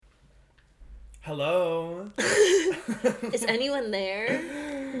Hello? Is anyone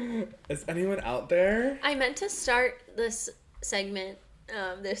there? Is anyone out there? I meant to start this segment,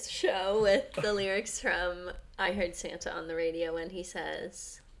 this show, with the lyrics from I Heard Santa on the Radio when he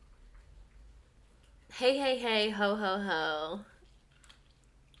says, "Hey, hey, hey, ho, ho, ho."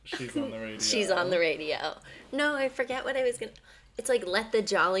 She's on the radio. She's on the radio. No, I forget what I was gonna. It's like, let the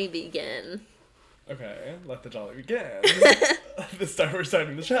jolly begin. Okay, let the jolly begin. We're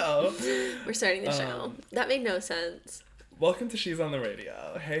starting the show. We're starting the show. That made no sense. Welcome to She's on the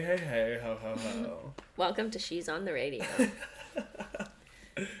Radio. Hey, hey, hey, ho, ho, ho. Welcome to She's on the Radio.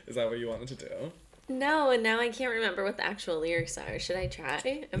 Is that what you wanted to do? No, and now I can't remember what the actual lyrics are. Should I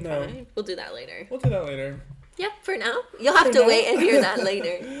try? I'm No. fine. We'll do that later. We'll do that later. Yep, for now. You'll have For to now. wait and hear that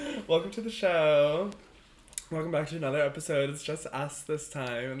later. Welcome to the show. Welcome back to another episode. It's just us this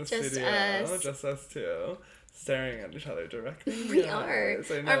time in the Just studio. us. Just us two. Staring at each other directly. in We the are.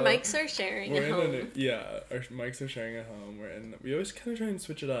 eyes. I Our know. mics are sharing We're at in home. our mics are sharing at home. We always kind of try and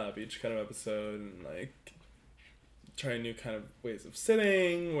switch it up each kind of episode and like try new kind of ways of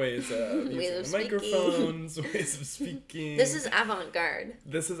sitting, ways of Ways using of the speaking. microphones, ways of speaking. This is avant-garde.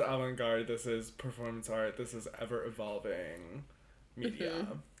 This is avant-garde. This is performance art. This is ever evolving media.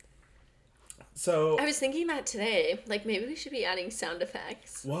 Mm-hmm. So I was thinking that today. Like, maybe we should be adding sound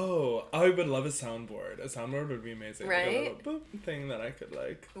effects. whoa, I would love a soundboard. A soundboard would be amazing. Like a Right? little boop thing that I could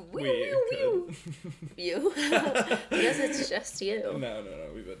like. Wee, we wee, could. You? I guess it's just you. No.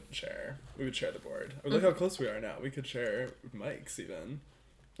 We would share. We would share the board. Oh, look how close we are now. We could share mics even.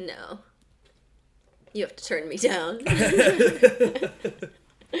 No. You have to turn me down.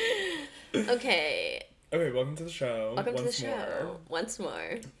 Okay. Okay, welcome to the show. Welcome to the once show. Once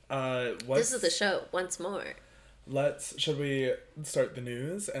more. more. This is the show. Once more. Should we start the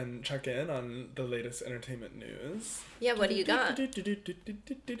news and check in on the latest entertainment news? Yeah, what do you got?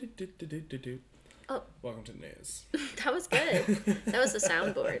 Oh. Welcome to the news. That was good. That was the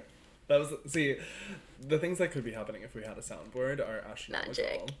soundboard. See, the things that could be happening if we had a soundboard are astronomical.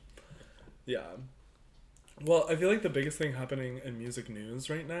 Magic. Yeah. Well, I feel like the biggest thing happening in music news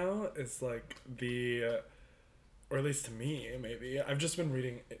right now is like or at least to me, maybe. I've just been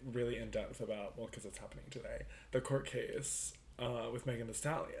reading really in depth about, well, because it's happening today, the court case with Megan Thee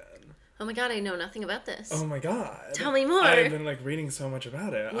Stallion. Oh my god, I know nothing about this. Oh my god. Tell me more. I've been like reading so much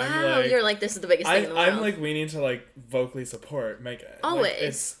about it. Wow, you're like, this is the biggest thing in the world. I'm like, we need to like vocally support Megan. Always. Like,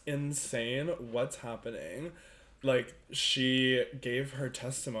 it's insane what's happening. Like, she gave her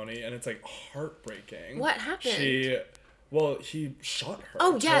testimony and it's like heartbreaking. What happened? He shot her.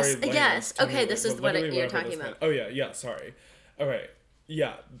 Oh, yes, Tory Lanez. yes. Tell me Okay, this is what literally you're whatever talking this about. meant. Oh, yeah, sorry. Okay,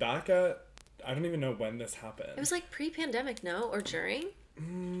 yeah, back at, I don't even know when this happened. It was like pre-pandemic, no? Or during?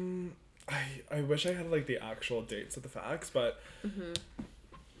 I wish I had like the actual dates of the facts, but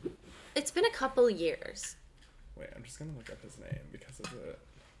It's been a couple years. wait, I'm just gonna look up his name because is it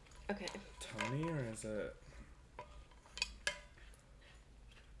Okay. Tony or is it...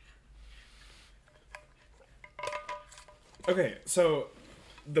 Okay, so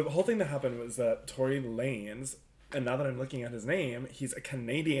the whole thing that happened was that Tory Lanez, and now that I'm looking at his name, he's a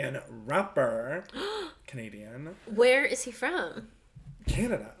Canadian rapper. Canadian. Where is he from?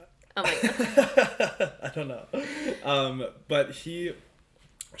 Canada. Oh my god. I don't know. But he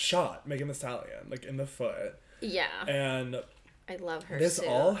shot Megan Thee Stallion, like, in the foot. Yeah. And I love her this too.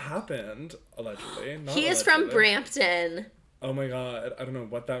 all happened, allegedly. Not He is from allegedly. Brampton. Oh my god, I don't know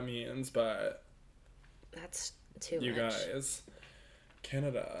what that means, but That's too you much. guys,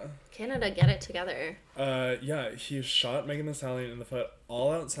 Canada. Canada, get it together. Yeah, he shot Megan Thee Stallion in the foot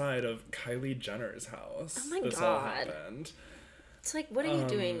all outside of Kylie Jenner's house. Oh my this all God. happened. It's like, what are you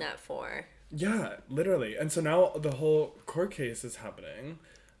doing that for? Yeah, literally. And so now the whole court case is happening.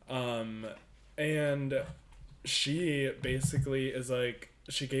 And she basically is like,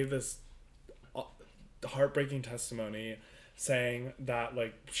 she gave this heartbreaking testimony saying that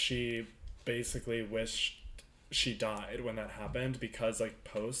like she basically wished she died when that happened because like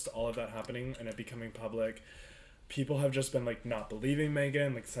post all of that happening and it becoming public, people have just been like not believing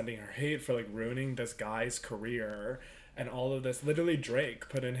Megan, like sending her hate for like ruining this guy's career and all of this. Literally Drake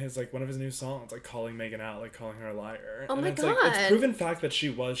put in his like one of his new songs like calling Megan out, like calling her a liar. Oh and my it's like it's God. proven fact that she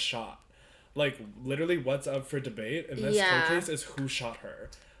was shot. Like literally what's up for debate in this Yeah. court case is who shot her.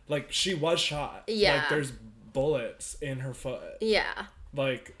 Like she was shot. Yeah. Like there's bullets in her foot. Yeah.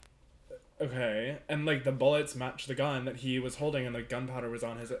 Like okay, and like the bullets match the gun that he was holding, and the gunpowder was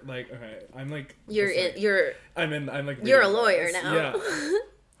on his like. Okay, I'm like You're just, in, like, you're I'm like You're a reading lawyer this. now. Yeah.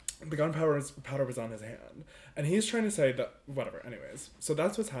 the gunpowder was on his hand, and he's trying to say that whatever. Anyways, so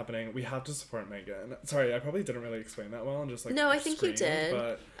that's what's happening. We have to support Megan. Sorry, I probably didn't really explain that well, and just like no, I think you did.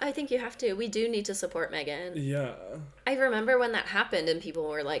 But I think you have to. We do need to support Megan. yeah, I remember when that happened, and people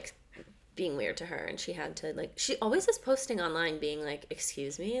were like being weird to her, and she had to like. She always is posting online, being like,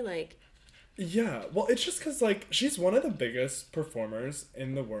 "Excuse me," like. yeah. Well, it's just because like she's one of the biggest performers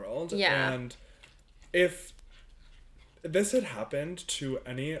in the world, Yeah. and if this had happened to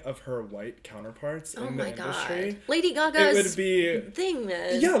any of her white counterparts in the industry, Lady Gaga's it would be thing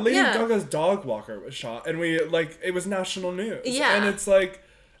then. yeah, Lady Gaga's dog walker was shot, and we like it was national news. Yeah, and it's like,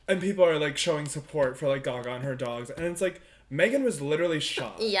 and people are like showing support for like Gaga and her dogs, and it's like Megan was literally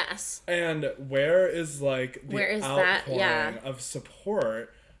shot. Yes. And where is like the outpouring Yeah. of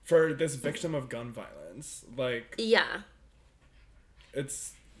support for this victim of gun violence? Like yeah.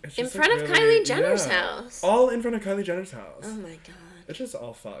 It's in just, front like, of really, Kylie Jenner's house. All in front of Kylie Jenner's house. Oh my god. It's just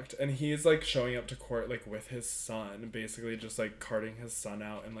all fucked. And he's like showing up to court like with his son, basically just like carting his son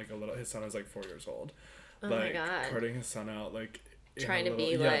out and like his son is like 4 years old. Oh like my god. carting his son out like trying to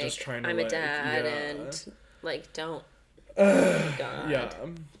be just trying to, I'm like, a dad yeah. and like don't oh god. Yeah.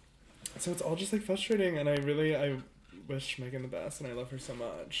 So it's all just like frustrating, and I wish Megan the best and I love her so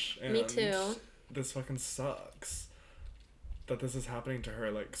much. And me too. This fucking sucks. That this is happening to her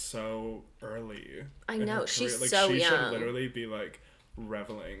like so early. I in know, her she's career. Like, so she young. should literally be like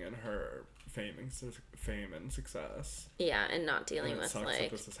reveling in her fame and success. Yeah, and not dealing And it with sucks like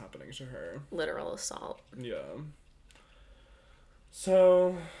that this is happening to her. literal assault. Yeah.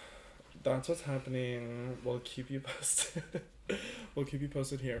 So that's what's happening. We'll keep you posted. We'll keep you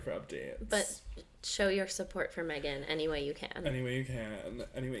posted here for updates. But show your support for Megan any way you can. Any way you can.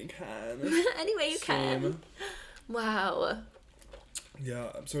 Any way you can. Any way you can. Wow.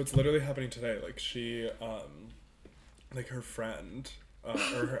 Yeah, so it's literally happening today. Like she, like her friend, or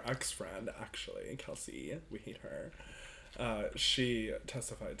her ex-friend actually, Kelsey, we hate her. She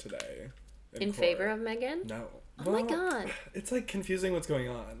testified today. In favor of Megan? No. Oh my god. It's like confusing what's going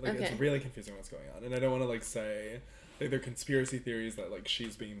on. Like Okay. it's really confusing what's going on, and I don't want to like say. Like, there are conspiracy theories that like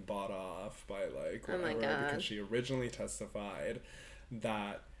she's being bought off by like whatever, Oh my god. because she originally testified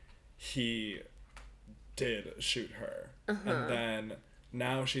that he did shoot her, and then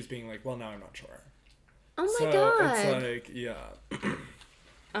now she's being like, well, now I'm not sure. Oh my god. It's like, yeah.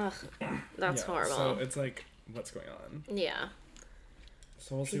 Ugh, that's horrible. So it's like, what's going on? Yeah.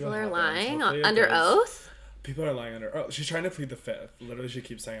 So we'll see People what are happens. lying Hopefully it under goes- oath? People are lying under. Oh, she's trying to plead the fifth. Literally, she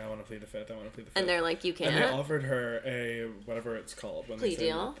keeps saying, "I want to plead the fifth. I want to plead the fifth." And they're like, you And they can't. offered her a whatever it's called when Plea they say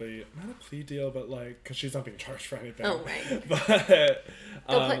deal? not a plea deal, but like because she's not being charged for anything. Oh, right. But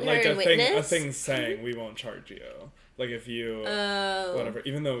They'll put her like in a thing witness? saying we won't charge you. Like if you whatever,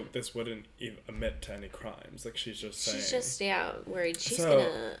 even though this wouldn't admit to any crimes, like she's just saying. She's just worried she's so,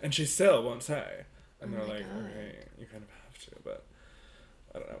 gonna. and she still won't say. And Oh they're my like, God. okay, you kind of have to, but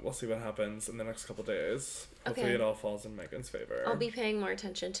I don't know. We'll see what happens in the next couple days. Hopefully Okay. it all falls in Megan's favor. I'll be paying more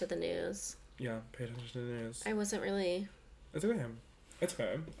attention to the news. Yeah, pay attention to the news. I wasn't really. It's okay. It's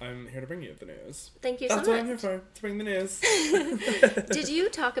okay. I'm here to bring you the news. Thank you That's so what I'm here much. for, to bring the news. Did you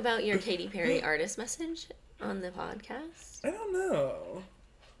talk about your Katy Perry artist message on the podcast? I don't know.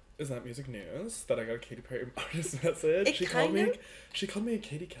 Is that music news? That I got a Katy Perry artist message? It She called kind me. of- She called me a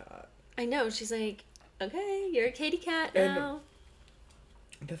Katy cat. I know. She's like, okay, you're a Katy cat And- now.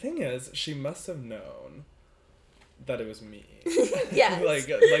 The thing is, she must have known that it was me. Yes. like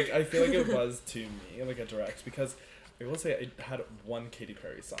I feel like it was to me, like a direct, because I will say I had one Katy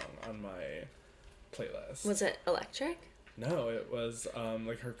Perry song on my playlist. Was it electric? No, it was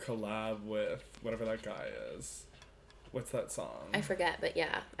like her collab with whatever that guy is. What's that song? I forget, but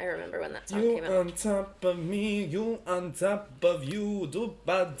yeah, I remember when that song You came out. on top of me, you on top of you, do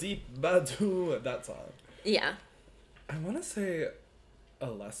ba deep ba do. That song. Yeah. I want to say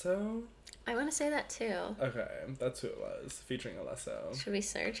Alesso. I want to say that too. Okay, that's who it was, featuring Alesso. Should we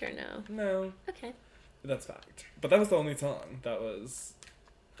search or no? No, Okay. that's fact. But that was the only song that was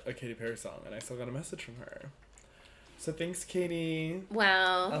a Katy Perry song, and I still got a message from her. So thanks, Katie.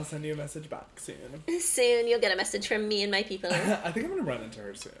 Wow. I'll send you a message back soon. Soon you'll get a message from me and my people. I think I'm gonna run into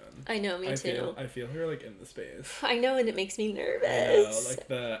her soon. I know, me too. I feel her like in the space. I know, and it makes me I know, nervous.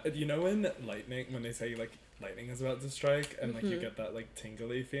 like when they say like lightning is about to strike, and like you get that like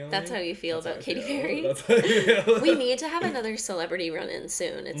tingly feeling. That's how you feel That's how about I Katy feel. Perry? That's how I feel. We need to have another celebrity run-in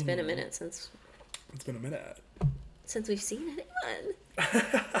soon. It's been a minute since It's been a minute. we've seen anyone.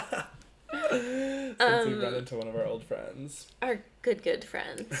 Since we ran into one of our old friends. Our good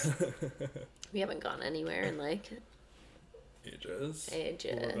friends. We haven't gone anywhere in like Ages.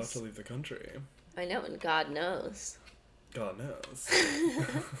 ages. We're about to leave the country. I know, and God knows. God knows.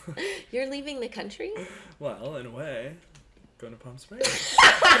 You're leaving the country? Well, in a way, going to Palm Springs.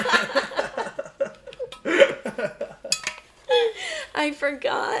 I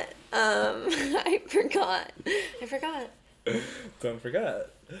forgot. I forgot. Don't forget.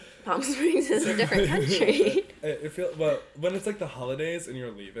 Palm Springs is a different country. It feels, well, when it's like the holidays and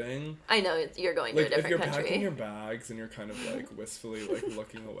you're leaving. I know you're going to a different country. If you're country. packing your bags and you're kind of like wistfully like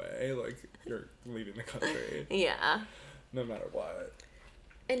looking away, like you're leaving the country. Yeah. No matter what.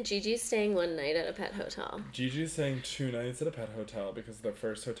 And Gigi's staying one night at a pet hotel. Gigi's staying 2 nights at a pet hotel because the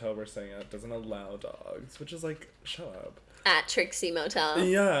first hotel we're staying at doesn't allow dogs, which is like, shut up. At Trixie Motel.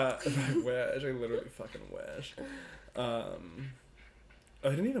 Yeah, I wish. I literally fucking wish. I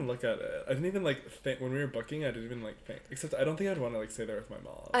didn't even look at it. I didn't even like think when we were booking. I didn't even like think. Except I don't think I'd want to like stay there with my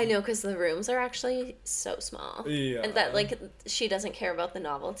mom. I know, because the rooms are actually so small. Yeah. And that like she doesn't care about the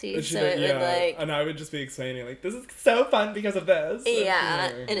novelty, She so did, it would like. And I would just be explaining like, this is so fun because of this. Yeah,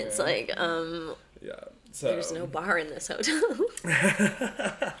 and it's like Yeah. So. there's no bar in this hotel.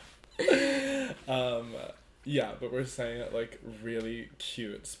 Yeah, but we're staying at like really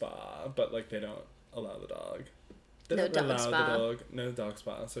cute spa, but like they don't allow the dog. They No don't dog allow spa. the dog. No dog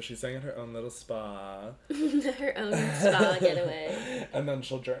spa. So she's staying at her own little spa. Her own spa getaway. And then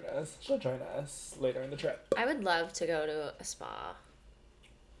she'll join us. She'll join us later in the trip. I would love to go to a spa.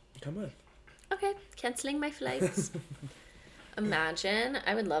 Come on. Okay, canceling my flights. Imagine,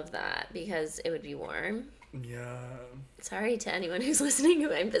 I would love that because it would be warm. Yeah. Sorry to anyone who's listening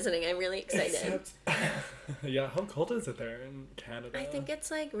who I'm visiting. I'm really excited. Except, yeah, how cold is it there in Canada? I think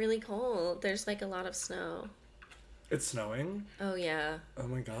it's like really cold. There's like a lot of snow. It's snowing? Oh yeah. Oh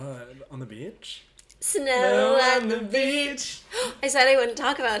my god. On the beach? Snow on the beach. I said I wouldn't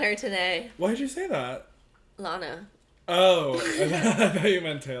talk about her today. Why did you say that? Lana. Oh, I thought you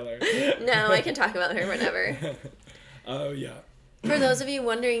meant Taylor. No, I can talk about her whenever. Oh, yeah. For those of you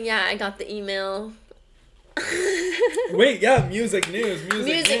wondering, yeah, I got the email. Wait, yeah, music news.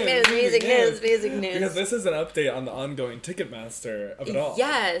 Music news. Because this is an update on the ongoing Ticketmaster of it all.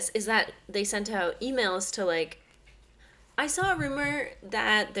 Yes, is that they sent out emails to like. I saw a rumor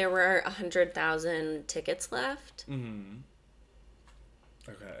that there were 100,000 tickets left. Mm-hmm.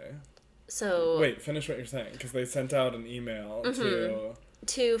 Okay. So wait, finish what you're saying, because they sent out an email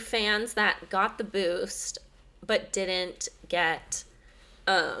to fans that got the boost but didn't get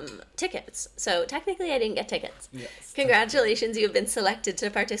tickets. So technically I didn't get tickets. Yes. Congratulations, you have been selected to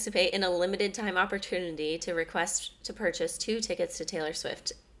participate in a limited time opportunity to request to purchase 2 tickets to Taylor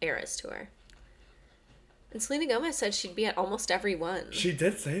Swift Eras Tour. And Selena Gomez said she'd be at almost every one. She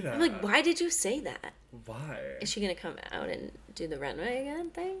did say that. I'm like, why did you say that? Why? Is she going to come out and do the runway again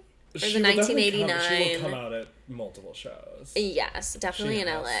thing? Or She the will definitely 1989? She will come out at multiple shows. Yes, definitely She in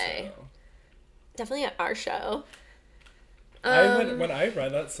has LA. to. Definitely at our show. When I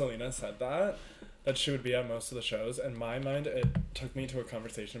read that Selena said that she would be at most of the shows, in my mind, it took me to a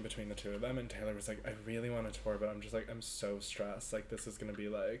conversation between the two of them, and Taylor was like, I really want to tour, but I'm just like, I'm so stressed. Like, this is going to be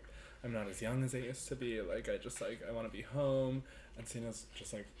like, I'm not as young as I used to be. Like, I just, like, I want to be home. And Selena's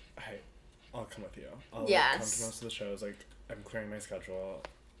just like, hey, I'll come with you. I'll like, come to most of the shows. Like, I'm clearing my schedule.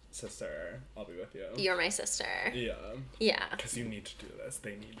 Sister, I'll be with you. You're my sister. Yeah. Yeah. Because you need to do this.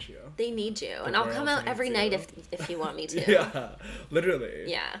 They need you. They need you. And I'll come out every night if you want me to. Yeah. Literally.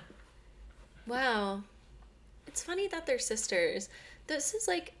 Yeah. Wow. It's funny that they're sisters. This is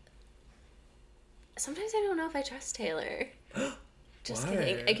like... Sometimes I don't know if I trust Taylor. Just Why?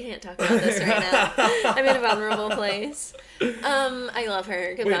 kidding. I can't talk about this right now. I'm in a vulnerable place. I love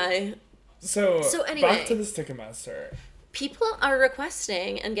her. Goodbye. Wait, so anyway. Back to this Ticketmaster. People are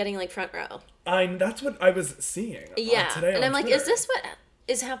requesting and getting like front row. That's what I was seeing. Yeah. Today And on I'm like, Twitter. is this what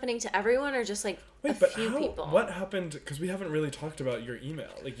is happening to everyone or just like a few people? What happened? Because we haven't really talked about your email.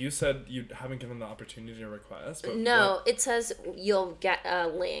 Like, you said you haven't given the opportunity to request. But No, it says you'll get a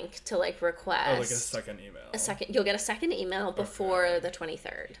link to like request. Oh, like a second email. You'll get a second email before the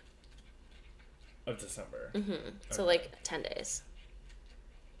 23rd. Of December. Mm-hmm. So Okay. like 10 days.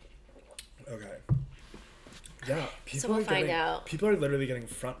 Okay. Yeah. People we'll are find getting, out. People are literally getting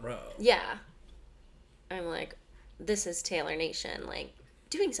front row. Yeah. I'm like, this is Taylor Nation, like,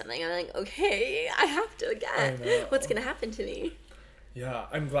 doing something. I'm like, okay, I have to get what's going to happen to me. Yeah.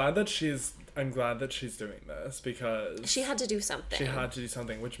 I'm glad that she's doing this because... She had to do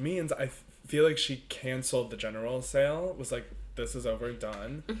something. Which means I feel like she canceled the general sale. Was like, this is over,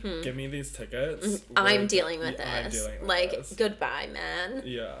 done. Mm-hmm. Give me these tickets. I'm dealing with this. I'm dealing with like, this. goodbye, man.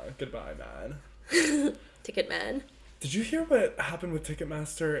 Yeah, goodbye, man. Ticket man. Did you hear what happened with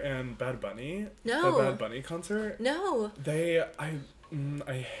Ticketmaster and Bad Bunny? No. The Bad Bunny concert? No.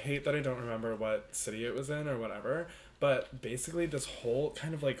 I hate that I don't remember what city it was in or whatever, but basically this whole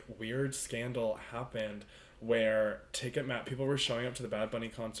kind of like weird scandal happened where people were showing up to the Bad Bunny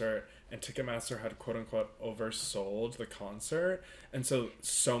concert and Ticketmaster had quote unquote oversold the concert, and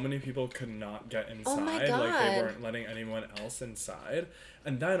so many people could not get inside. Oh my Like they God. weren't letting anyone else inside,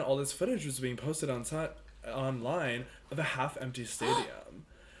 and then all this footage was being posted online of a half empty stadium.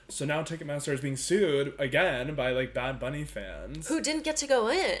 So now Ticketmaster is being sued again by like Bad Bunny fans. Who didn't get to go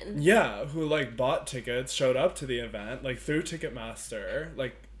in? Yeah, who like bought tickets, showed up to the event, like through Ticketmaster,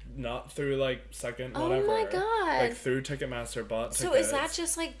 like not through like second Oh whatever. my God. Like through Ticketmaster bought tickets. So is that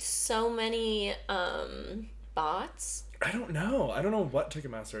just like so many bots? I don't know. I don't know what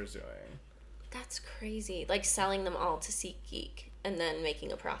Ticketmaster is doing. That's crazy. Like selling them all to SeatGeek and then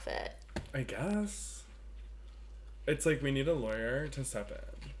making a profit. I guess. It's like we need a lawyer to step in.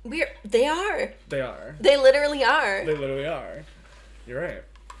 They are. They are. They literally are. They literally are. You're right.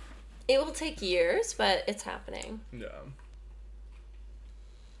 It will take years, but it's happening. Yeah.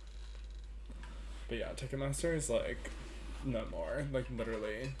 But yeah, Ticketmaster is like no more. Like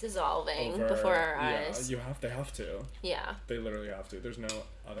literally Dissolving over, before our eyes. Yeah, they have to. Yeah. They literally have to. There's no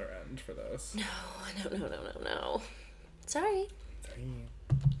other end for this. No. Sorry. Sorry.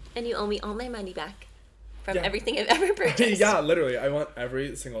 And you owe me all my money back from Yeah. everything I've ever purchased. Yeah, literally. I want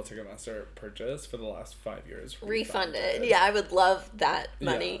every single Ticketmaster purchase for the last 5 years Refunded. Yeah, I would love that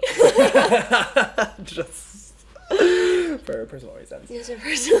money. Yeah. Just for personal reasons. These are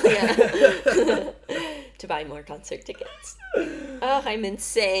personal, yeah. To buy more concert tickets. Oh, I'm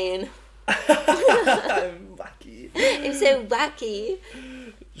insane. I'm lucky. I'm so wacky.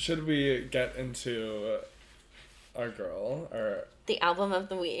 Should we get into our The album of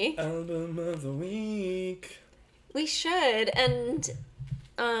the week. album of the week? We should, and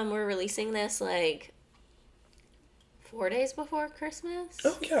we're releasing this like 4 days before Christmas.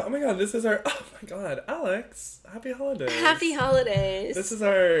 Oh yeah, oh my god, this is our, oh my god, Alex, happy holidays. Happy holidays. This is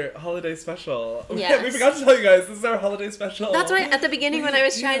our holiday special. Yes. We forgot to tell you guys, this is our holiday special. That's why at the beginning when I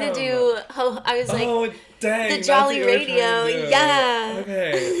was trying to do, I was like, oh dang, the that's Jolly what you were Radio, trying to do. yeah.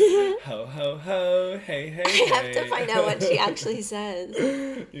 Okay. Ho ho ho, hey hey I have hey. to find out what she actually says.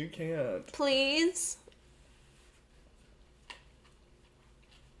 You can't. Please.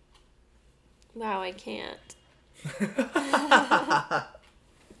 Wow, I can't.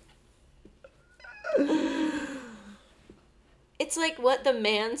 It's like what the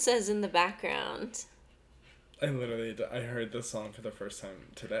man says in the background, I heard this song for the first time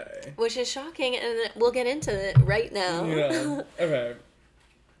today. which is shocking, and we'll get into it right now. Yeah. Okay.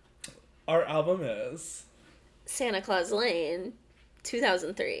 Our album is Santa Claus Lane,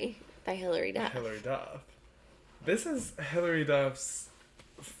 2003, by Hilary Duff. Hilary Duff. This is Hilary Duff's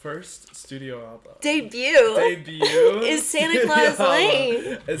first studio album. Debut is Santa Claus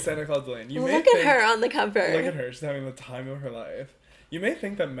Lane. Is Santa Claus Lane. You may Look at think- her on the cover. Look at her. She's having the time of her life. You may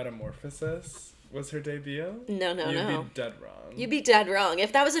think that Metamorphosis was her debut. No. You'd be dead wrong. You'd be dead wrong.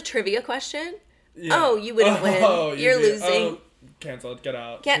 If that was a trivia question, Yeah. oh, you wouldn't win. You'd You're be- losing. Canceled. Get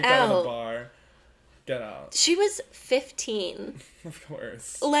out. Get Kicked out of out. the bar. Get out. She was 15. Of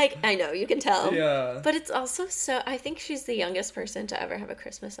course. Like, I know, you can tell. Yeah. But it's also so, I think she's the youngest person to ever have a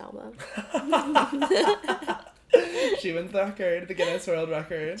Christmas album. She wins the record, the Guinness World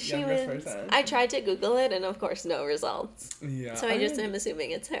Record. She youngest wins. person. I tried to Google it, and of course, no results. Yeah. So I just am assuming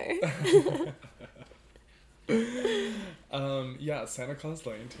it's her. Yeah, Santa Claus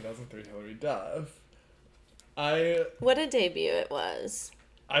Lane, 2003, Hilary Duff. What a debut it was.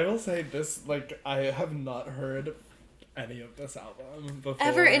 I will say this, like, I have not heard any of this album before.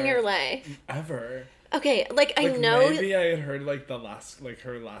 Ever in your life. Ever. Okay, like I Like, know. maybe I had heard, like,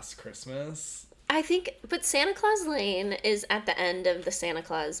 her last Christmas. I think, but Santa Claus Lane is at the end of the Santa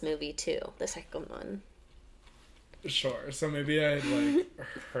Claus movie too, the second one. Sure, so maybe I had, like,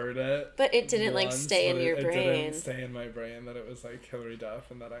 heard it. But it didn't like once, stay in but your it brain. didn't stay in my brain that it was, like, Hilary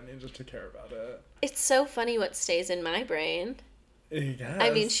Duff and that I needed to care about it. It's so funny what stays in my brain. Yes.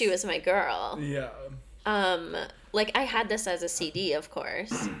 I mean, she was my girl. Yeah. Like I had this as a CD, of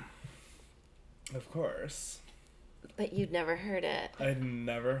course, Of course. but you'd never heard it. I'd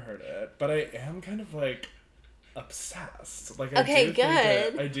never heard it, but I am kind of like obsessed. Like, Okay, I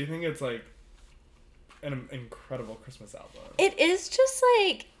good. do think it's like an incredible Christmas album. It is just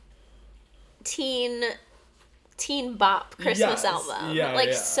like teen bop Christmas Yes. album. Yeah, like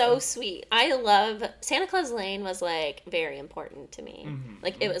yeah. so sweet. I love Santa Claus Lane was like very important to me. Mm-hmm.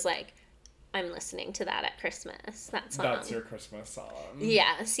 Like it was like I'm listening to that at Christmas. That song. That's your Christmas song.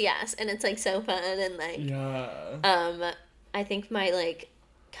 Yes, and it's like so fun and like Yeah. I think my like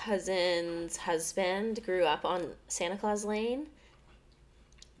cousin's husband grew up on Santa Claus Lane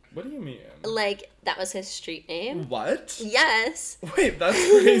What do you mean? Like, that was his street name. What? Yes. Wait, that's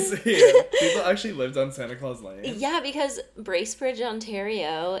crazy. People actually lived on Santa Claus Lane? Yeah, because Bracebridge,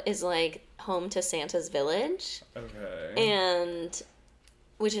 Ontario is, like, home to Santa's Village. Okay. And,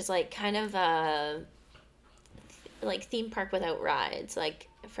 which is, like, kind of a, like, theme park without rides. Like,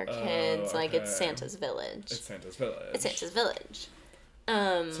 for kids, like, it's Santa's Village. It's Santa's Village. It's Santa's Village.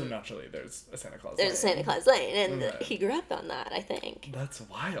 So naturally, there's a Santa Claus Lane. There's a Santa Claus Lane, and Right. he grew up on that, I think. That's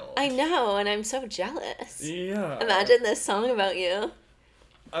wild. I know, and I'm so jealous. Yeah. Imagine this song about you.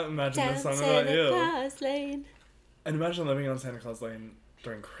 Imagine Down this song Santa about you. Claus Lane. And imagine living on Santa Claus Lane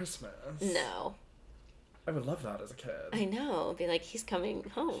during Christmas. No. I would love that as a kid. I know. Be like, he's coming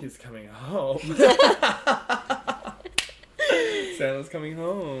home. He's coming home. Santa's coming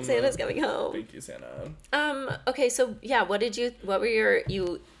home. Santa's coming home. Thank you, Santa. Okay, so yeah, what were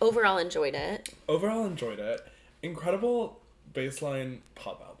you overall enjoyed it? Overall enjoyed it. Incredible baseline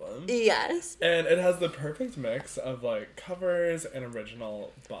pop album. Yes. And it has the perfect mix of like covers and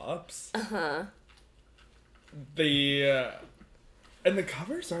original bops. Uh-huh. And the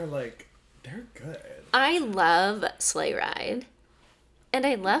covers are like, they're good. I love Sleigh Ride. And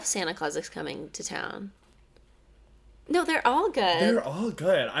I love Santa Claus is Coming to Town. No, they're all good. They're all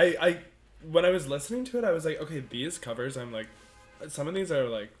good. I when I was listening to it, I was like, okay, these covers, I'm like, some of these are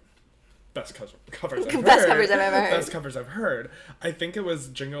like best covers I've heard. Best covers I've ever heard. Best covers I've heard. I think it was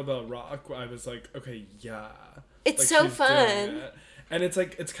Jingle Bell Rock. I was like, okay, yeah. It's like, so she's fun. doing it. And it's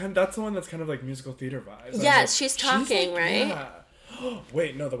like, that's the one that's kind of like musical theater vibes. Yes, like, she's talking, right? Yeah.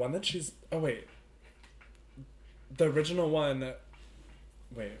 Wait, no, the one that she's, the original one,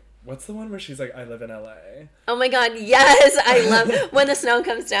 what's the one where she's like, I live in LA? Oh my god, yes! I love When the Snow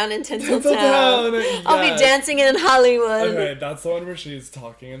Comes Down in Tinseltown. Yes. I'll be dancing in Hollywood. Okay, that's the one where she's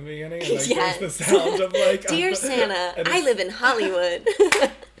talking in the beginning and like Yes. there's the sound of like Dear Santa, and I live in Hollywood.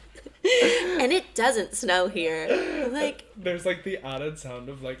 And it doesn't snow here. Like, there's like the added sound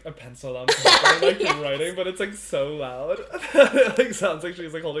of like a pencil on paper like Yes. writing, but it's like so loud. It like sounds like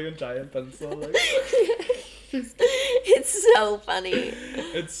she's like holding a giant pencil. Like it's so funny.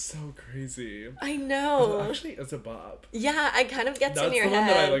 it's so crazy. I It know. actually is a bop. Yeah, it kind of gets That's in your the one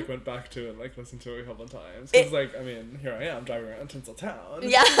head. that I like went back to and like listened to a couple times because like I mean here I am driving around Tinseltown.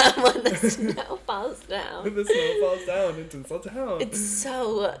 Yeah, when the snow falls down. When the snow falls down in Tinseltown. It's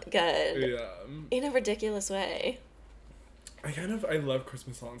so good. Yeah. In a ridiculous way. I love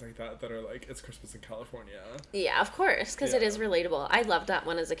Christmas songs like that are like, it's Christmas in California. Yeah, of course, because it Yeah. is relatable. I loved that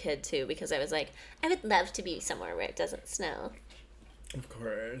one as a kid, too, because I was like, I would love to be somewhere where it doesn't snow. Of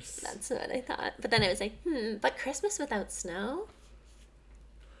course. That's what I thought. But then I was like, but Christmas without snow?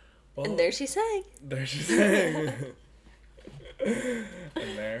 Well, And there she sang. There she sang.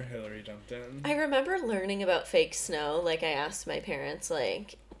 And there, Hillary jumped in. I remember learning about fake snow. Like, I asked my parents,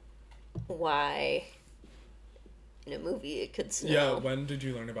 like, why in a movie it could snow. Yeah, when did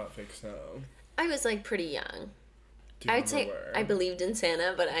you learn about fake snow? I was, like, pretty young. Do you I'd say remember where? I believed in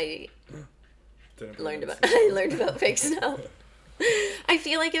Santa, but I Didn't learned believe about I learned about fake snow. I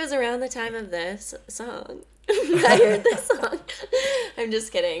feel like it was around the time of this song. I heard this song. I'm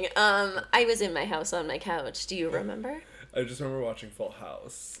just kidding. I was in my house on my couch. Do you remember? I just remember watching Full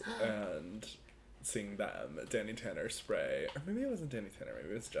House and seeing them, Danny Tanner spray, or maybe it wasn't Danny Tanner, maybe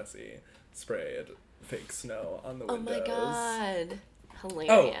it was Jesse, sprayed fake snow on the Oh windows. my god. Oh,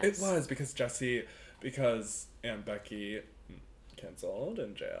 Hilarious. it was because Aunt Becky, canceled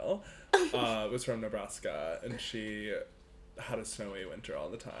in jail, was from Nebraska, and she had a snowy winter all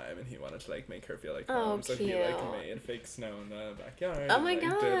the time, and he wanted to like make her feel like Oh, home, so he like cute. made fake snow in the backyard. Oh and, my like,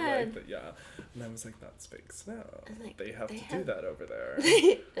 God. Did, like, and I was like, that's fake snow. Like, They have they to have- do that over there.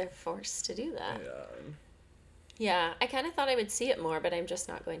 They're forced to do that. Yeah. Yeah, I kind of thought I would see it more, but I'm just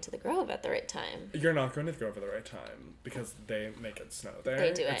not going to the Grove at the right time. You're not going to go over the right time because they make it snow there.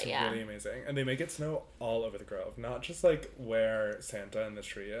 They do it, it's yeah. really amazing. And they make it snow all over the Grove. Not just like where Santa and the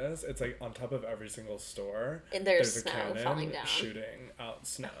tree is. It's like on top of every single store. And there's a snow cannon falling down. shooting out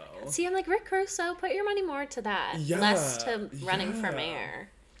snow. See, I'm like, Rick Caruso, put your money more to that. Yeah, Less to running for yeah. mayor.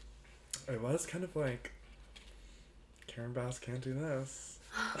 It was kind of like, Karen Bass can't do this.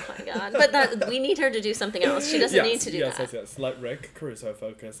 Oh my god. But that we need her to do something else. She doesn't need to do that. Yes. Let Rick Caruso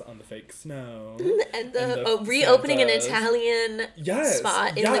focus on the fake snow. And the reopening Santas. an Italian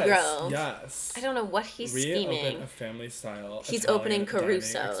spot in the Grove. Yes. I don't know what he's Reopen scheming. a family style. He's Italian opening dining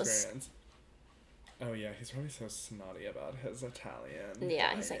Caruso's. experience. Oh yeah, he's probably so snotty about his Italian.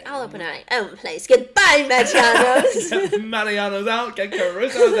 Yeah, he's like, dining. I'll open my own place. Goodbye, Maggiano's. Mariano's out, get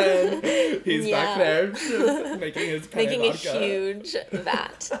Caruso's in. He's Yeah. back there just making his penne Making a vodka. huge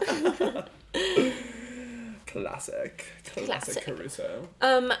vat. Classic Caruso.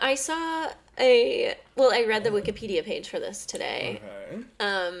 I read the Wikipedia page for this today.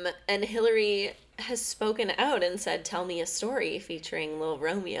 Okay. And Hillary has spoken out and said, "Tell Me a Story" featuring Lil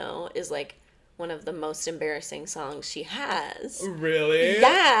Romeo is like one of the most embarrassing songs she has. Really?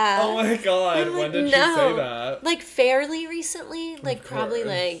 Yeah. Oh my god, I'm when did she say that? Like fairly recently, like probably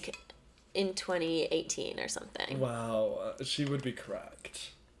course. like in 2018 or something. Wow, she would be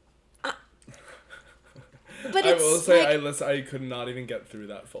correct. But I it's will say, like, I could not even get through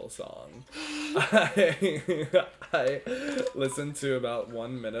that full song. I listened to about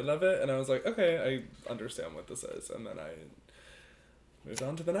 1 minute of it, and I was like, okay, I understand what this is, and then I moved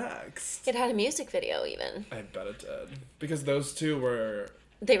on to the next. it had a music video even. I bet it did. Because those two were...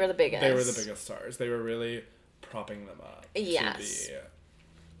 They were the biggest. They were the biggest stars. They were really propping them up Yes. to be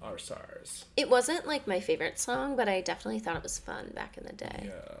our stars. It wasn't like my favorite song, but I definitely thought it was fun back in the day.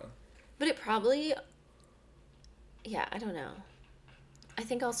 Yeah. But it probably... Yeah, I don't know. I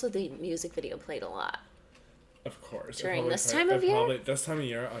think also the music video played a lot. Of course. During this time of year? This time of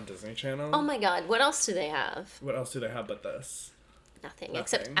year on Disney Channel. Oh my god, what else do they have? What else do they have but this? Nothing.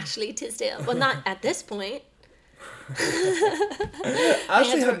 Except Ashley Tisdale. Well, not at this point.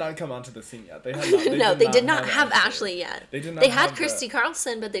 Ashley had not come onto the scene yet. They had not. They did not have Ashley yet. They did not. They had have Christy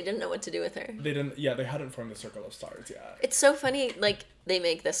Carlson, but they didn't know what to do with her. They didn't. Yeah, they hadn't formed the circle of stars yet. It's so funny. Like they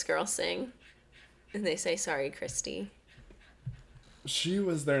make this girl sing, and they say, "Sorry, Christy." She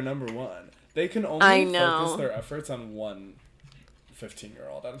was their number one. They can only focus their efforts on one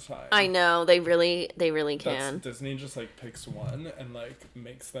 15-year-old at a time. I know they really can. Disney just like picks one and like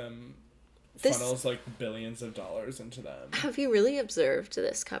makes them funnels like billions of dollars into them. Have you really observed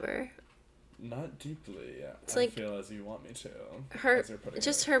this cover? Not deeply. It's I like feel as you want me to.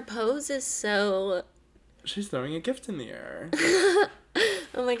 Her pose is so. She's throwing a gift in the air.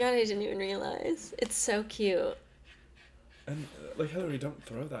 Oh my god! I didn't even realize. It's so cute. And like Hillary, don't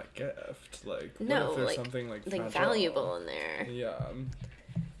throw that gift. Like no, what if there's like something like valuable in there. Yeah.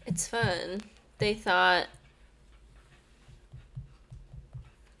 It's fun. They thought.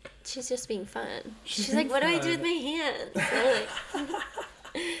 She's just being fun. She's like, what do I do with my hands?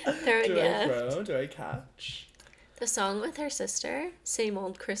 Throw a gift. Do I catch? The song with her sister, Same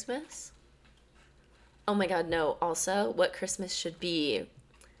Old Christmas. Oh my god, no. Also, what Christmas should be.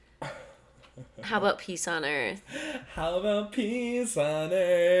 How about Peace on Earth? How about Peace on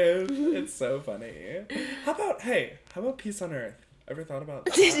Earth? It's so funny. How about Peace on Earth? Ever thought about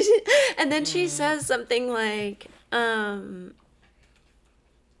that? And then she says something like, I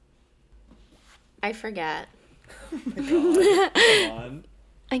forget. Oh my god. Come on.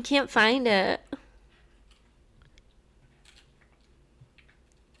 I can't find it.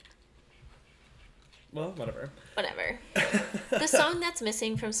 Well, whatever. The song that's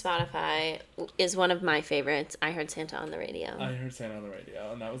missing from Spotify is one of my favorites. I Heard Santa on the Radio. I Heard Santa on the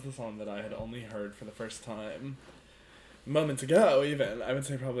Radio, and that was the song that I had only heard for the first time moments ago, even. I would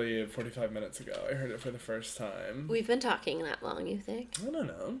say probably 45 minutes ago. I heard it for the first time. We've been talking that long, you think? I don't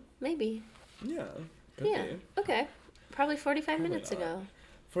know. Maybe. Yeah. Could be. Okay. Probably 45 minutes ago.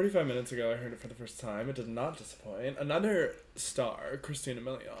 45 minutes ago, I heard it for the first time. It did not disappoint. Another star, Christina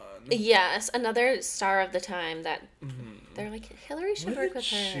Milian. Yes, another star of the time that they're like, Hillary should work with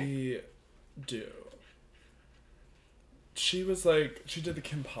her. What did she do? She was like, she did the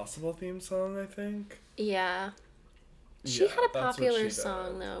Kim Possible theme song, I think. Yeah. She had a popular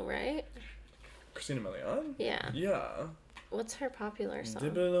song, though, right? Christina Milian? Yeah. Yeah. What's her popular song?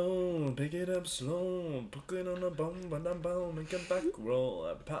 Dip it low, pick it up slow, put it on a bone, make a back roll,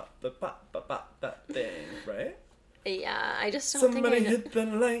 pop, that thing, right? Yeah, I just don't Somebody think hit the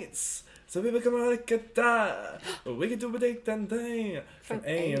lights, so people come out like that. We can do a day and day from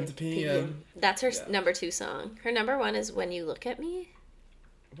AM to PM. That's her number 2 song. Her number 1 is When You Look at Me.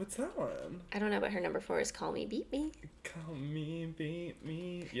 What's that one? I don't know, but her number 4 is Call Me, Beat Me. Call me, beat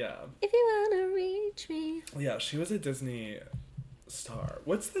me. Yeah. If you wanna reach me. Yeah, she was a Disney star.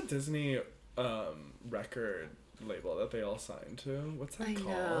 What's the Disney record label that they all signed to? What's that called?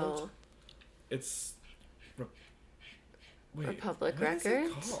 Know. It's Republic what Records?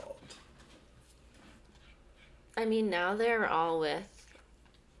 Is it called? I mean, now they're all with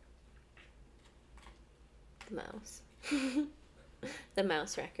the Mouse. The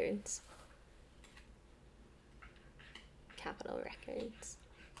Mouse Records. Capitol Records.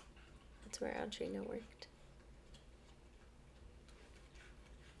 That's where Audrina worked.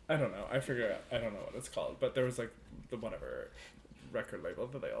 I don't know. I don't know what it's called, but there was like the whatever record label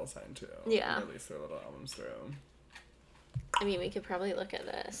that they all signed to. Yeah. And released their little albums through. I mean, we could probably look at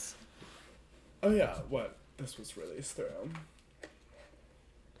this. Oh yeah, what this was released through.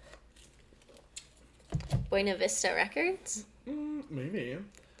 Buena Vista Records? Maybe.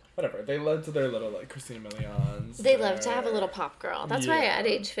 Whatever. They led to their little, like, Christina Milians. They love to have a little pop girl. That's why Yeah. at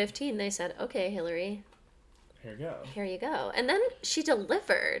age 15 they said, okay, Hillary, Here you go. here you go. And then she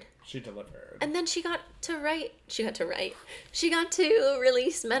delivered. She delivered. And then she got to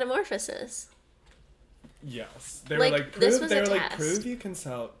release Metamorphosis. Yes. They Like, were like, this prove, was they a were like, test. prove you can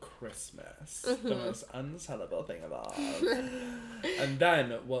sell Christmas. The most unsellable thing of all. And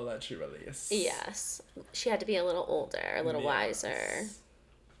then we'll let you release. Yes. She had to be a little older, a little wiser.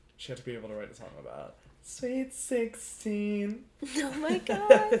 She had to be able to write a song about Sweet 16. Oh my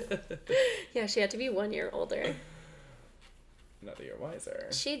god. Yeah, she had to be 1 year older. Another year wiser.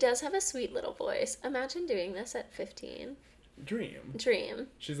 She does have a sweet little voice. Imagine doing this at 15. Dream.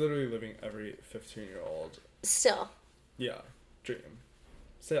 She's literally living every 15-year-old. Still. Yeah. Dream.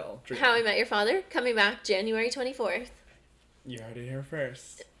 Still. Dream. How I Met Your Father, coming back January 24th. You heard it here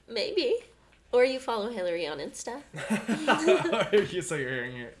first. Maybe. Or you follow Hillary on Insta. So you're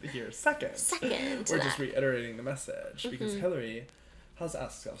hearing it here second. We're just reiterating the message because Hillary has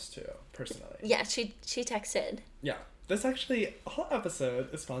asked us to, personally. Yeah, she texted. Yeah. This actually, whole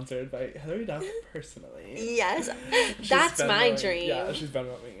episode is sponsored by Hillary Duff personally. Yes. That's my dream. Yeah, she's been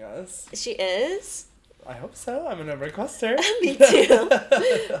with us. She is? I hope so. I'm gonna request her. Me too.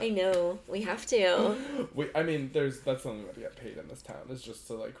 I know. We have to. That's the only way to get paid in this town is just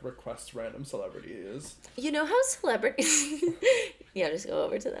to like request random celebrities. You know how celebrities yeah, just go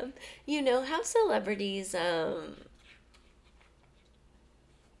over to them. You know how celebrities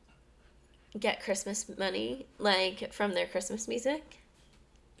get Christmas money, like from their Christmas music?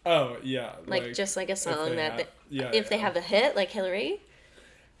 Oh yeah. Like just like a song if they have a hit, like Hillary.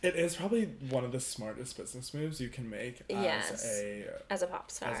 It is probably one of the smartest business moves you can make as a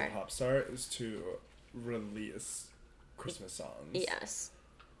pop star. As a pop star is to release Christmas songs. Yes.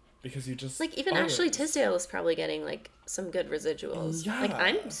 Because you just like even Ashley Tisdale is probably getting like some good residuals. Yeah. Like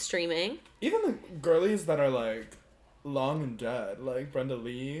I'm streaming. Even the girlies that are like long and dead, like Brenda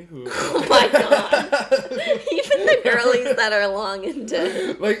Lee, who oh my god. Even the girlies that are long and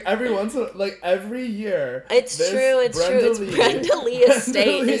dead. Like every year. It's true. It's Brenda Lee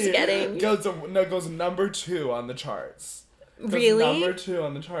estate is getting goes number 2 on the charts. Really? Number 2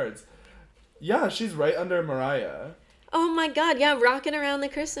 on the charts. Yeah, she's right under Mariah. Oh my god, yeah, Rocking Around the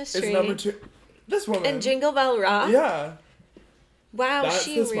Christmas Tree. It's number 2. This woman. And Jingle Bell Rock? Yeah. Wow, That's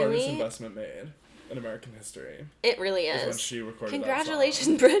she the smartest really... investment made in American history. It really is. When she recorded Congratulations,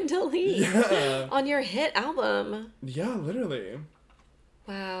 that song. Brenda Lee. Yeah. On your hit album. Yeah, literally.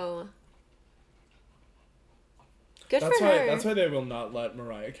 Wow. Good for her. That's why they will not let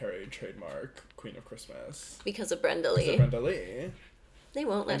Mariah Carey trademark Queen of Christmas. Because of Brenda Lee. They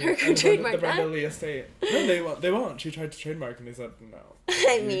won't let her trademark the that. Brenda Lee estate. No, they won't. They won't. She tried to trademark and they said no.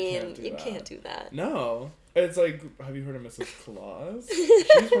 You can't do that. No. It's like, have you heard of Mrs. Claus?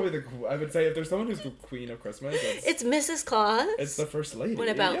 She's probably I would say if there's someone who's the Queen of Christmas, it's Mrs. Claus. It's the First Lady. What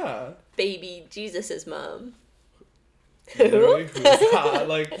about baby Jesus' mom? Literally, who's hot?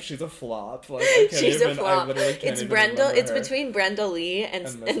 Like, she's a flop. Like, I can't she's even, a flop. I literally can't it's even Brenda. It's her. between Brenda Lee and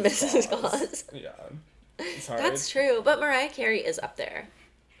Mrs. Claus. Yeah. Sorry. That's true, but Mariah Carey is up there.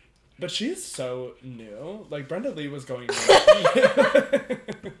 But she's so new. Like, Brenda Lee was going...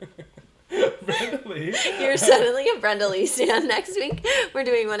 Brenda Lee. You're suddenly a Brenda Lee stan. Next week, we're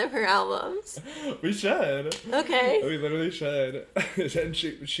doing one of her albums. We should. Okay. We literally should. And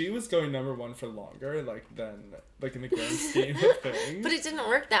she was going number 1 for longer, in the grand scheme of things. But it didn't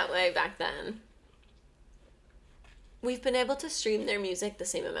work that way back then. We've been able to stream their music the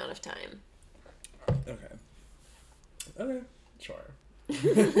same amount of time. Okay. Sure.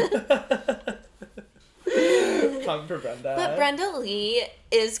 Come for Brenda. But Brenda Lee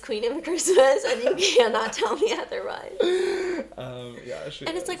is Queen of Christmas, and you cannot tell me otherwise. Yeah, she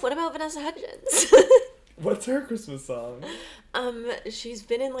And is. it's like, what about Vanessa Hudgens? What's her Christmas song? She's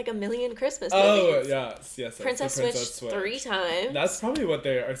been in like a million Christmas Oh, movies. yes. Princess Switch 3 times. That's probably what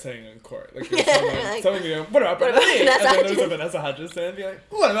they are saying in court. Like, Like, someone being like, what about Brenda Lee? And then there's a Vanessa Hudgens fan being like,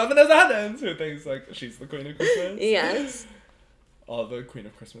 what about Vanessa Hudgens? Who thinks, like, she's the Queen of Christmas? Yes. All the Queen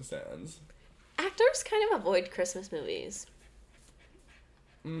of Christmas fans. Actors kind of avoid Christmas movies.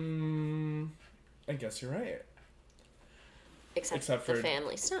 I guess you're right. Except for The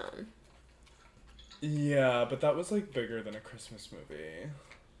Family Stone. Yeah, but that was, like, bigger than a Christmas movie.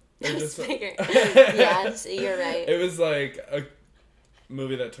 It was bigger. Yes, you're right. It was, like, a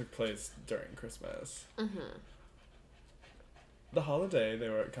movie that took place during Christmas. Mm-hmm. The Holiday, they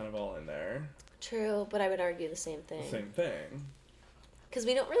were kind of all in there. True, but I would argue the same thing. Same thing. Because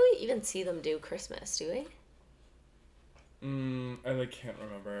we don't really even see them do Christmas, do we? I like can't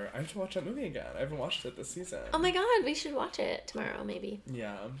remember. I have to watch that movie again. I haven't watched it this season. Oh my god, we should watch it tomorrow, maybe.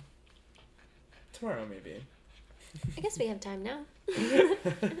 Yeah. Tomorrow, maybe. I guess we have time now.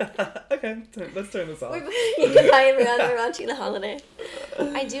 Okay, let's turn this off. Goodbye, everyone. We're watching The Holiday.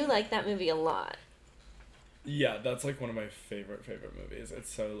 I do like that movie a lot. Yeah, that's like one of my favorite movies.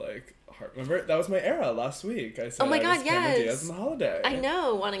 It's so like hard. Remember, that was my era last week. I said, oh my I god, was Cameron yes. Diaz in The Holiday. I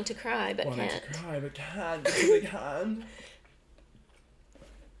know, wanting to cry but wanting can't. to cry but can't because I can.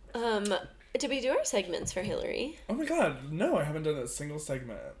 Did we do our segments for Hillary? Oh my god, no! I haven't done a single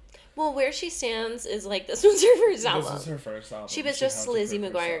segment. Well, Where She Stands is like, this was her first album. This was her first album. She was just had to Lizzie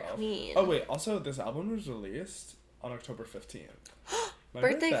prove McGuire herself. Queen. Oh wait, also this album was released on October 15th. My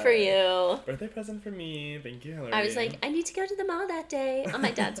birthday for you. Birthday present for me. Thank you, Hillary. I was like, I need to go to the mall that day on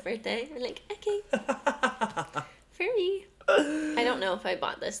my dad's birthday. I'm like, okay. For me. I don't know if I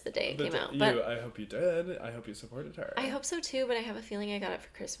bought this the day it came out, but I hope you did. I hope you supported her. I hope so too, but I have a feeling I got it for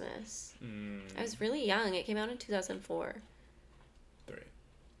Christmas. I was really young. It came out in 2004.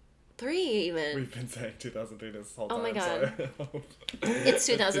 3 even. We've been saying 2003 this whole Oh time. my god. So It's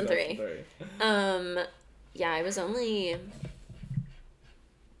 2003. Yeah, I was only...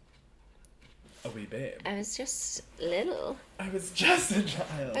 a wee babe. I was just little. I was just a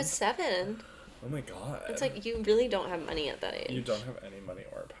child. I was 7. Oh my god. It's like, you really don't have money at that age. You don't have any money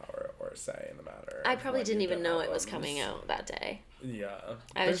or power or say in the matter. I probably when didn't you even get know it was albums. coming out that day. Yeah.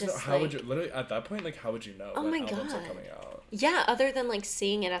 I was There's just how like... would you, literally, at that point, like, how would you know Oh when my albums are God. coming out? Yeah, other than, like,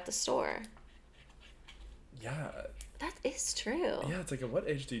 seeing it at the store. Yeah. That is true. Yeah, it's like, at what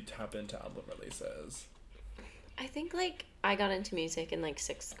age do you tap into album releases? I think, like, I got into music in, like,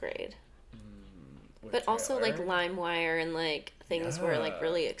 6th grade. With But also, like, Taylor? LimeWire and, like, things were, like, Yeah,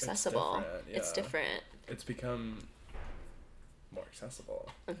 really it's accessible. different, It's yeah. different. It's become more accessible.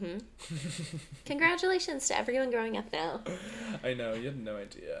 Congratulations to everyone growing up now. I know, you had no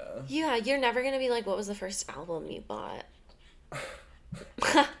idea. Yeah, you're never gonna be like, what was the first album you bought?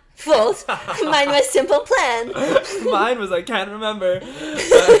 False. Mine was Simple Plan. Mine was I can't remember.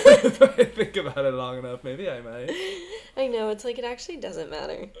 If I think about it long enough, maybe I might. I know, it's like, it actually doesn't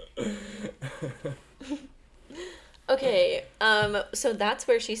matter. Okay, so that's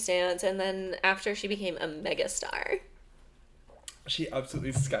Where She Stands, and then after she became a megastar. She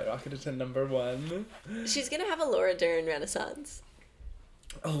absolutely skyrocketed to number 1. She's gonna have a Laura Dern renaissance.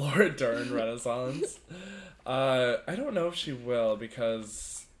 A Laura Dern renaissance. I don't know if she will,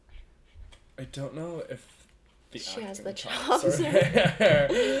 because I don't know if the She has acting the chops chops. are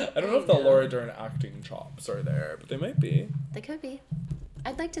there. I don't know if the know. Laura Dern acting chops are there, but they might be. They could be.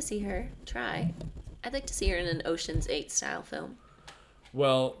 I'd like to see her try. I'd like to see her in an Ocean's 8 style film.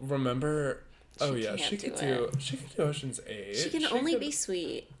 Well, remember... Oh She yeah, can't she could do do. She could do Ocean's 8. She can only be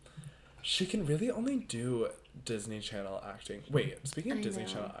sweet. She can really only do Disney Channel acting. Wait, speaking of I Disney know.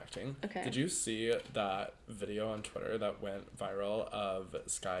 Channel acting, Okay. did you see that video on Twitter that went viral of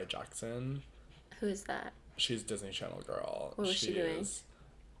Sky Jackson? Who is that? She's Disney Channel girl. What was she doing?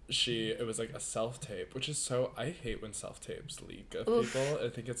 It was like a self-tape, which is so, I hate when self-tapes leak of Oof. people. I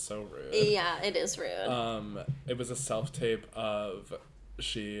think it's so rude. Yeah, it is rude. It was a self-tape of,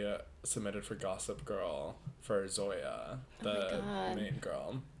 she submitted for Gossip Girl for Zoya, the God. main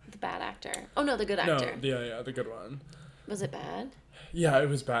girl. The bad actor. Oh no, the good actor. No, yeah, the good one. Was it bad? Yeah, it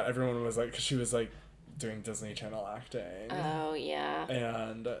was bad. Everyone was like, 'cause she was like doing Disney Channel acting. Oh yeah.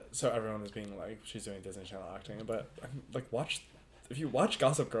 And so everyone was being like, she's doing Disney Channel acting. But like, if you watch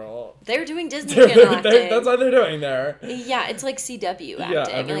Gossip Girl, They're doing Disney Channel acting. that's what they're doing there. Yeah, it's like CW Yeah,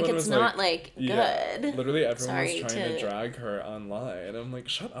 acting. everyone Like, it's was not like yeah, good. literally everyone Sorry was trying to to- drag her online. I'm like,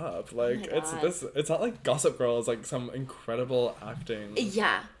 shut up. Like, my God. it's not like Gossip Girl is like some incredible acting.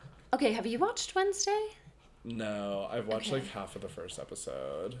 Yeah. Okay, have you watched Wednesday? No, I've watched Okay. like half of the first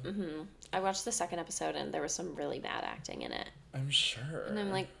episode. I watched the second episode and there was some really bad acting in it. I'm sure. And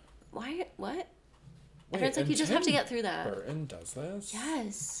I'm like, why? What? Wait, Everyone's like, and you just have to Tim get through that. Burton does this?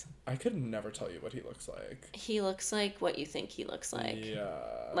 Yes. I could never tell you what he looks like. He looks like what you think he looks like. Yeah.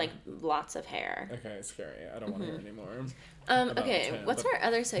 Like lots of hair. Okay, scary. I don't want to hear anymore. about Okay, Tim, what's but- our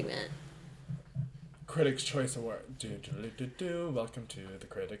other segment? Critics' Choice Award. Welcome to the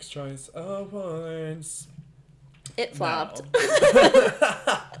Critics' Choice Awards. It flopped.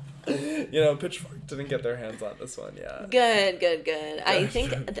 Now. You know, Pitchfork didn't get their hands on this one yet. Good. I Good, think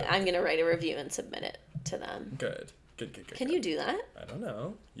good. I'm going to write a review and submit it to them. Good. Can you do that? I don't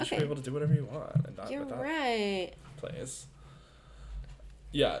know. You should Okay. be able to do whatever you want. And not You're with that right. place.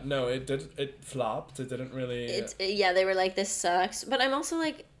 Yeah, no, it flopped. It didn't really... Yeah, they were like, this sucks. But I'm also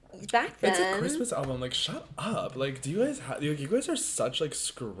like, Back then. It's a Christmas album. Like, shut up. Like, do you guys you guys are such, like,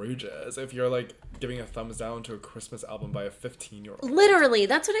 Scrooges if you're, like, giving a thumbs down to a Christmas album by a 15-year-old. Literally,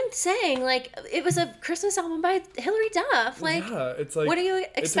 that's what I'm saying. Like, it was a Christmas album by Hilary Duff. Like, yeah, it's like, what are you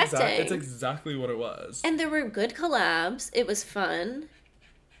expecting? It's exactly what it was. And there were good collabs. It was fun.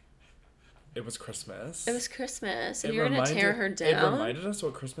 It was Christmas. It was Christmas. And you're going to tear her down. It reminded us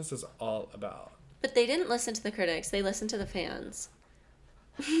what Christmas is all about. But they didn't listen to the critics. They listened to the fans.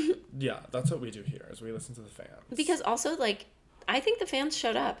 Yeah, that's what we do here, is we listen to the fans. Because also, like, I think the fans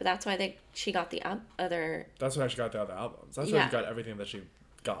showed up. That's why she got the other... That's why she got the other albums. That's why she got everything that she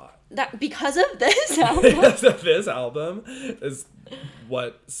got. Because of this album. Because of this album is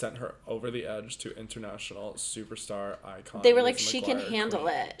what sent her over the edge to international superstar icon. They were like, she can handle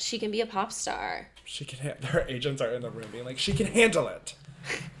it. She can be a pop star. She can her agents are in the room being like, she can handle it.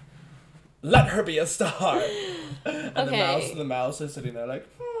 Let her be a star. And the mouse is sitting there like,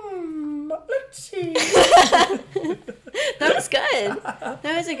 let's see. That was good. That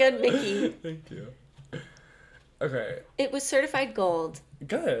was a good Mickey. Thank you. Okay. It was certified gold.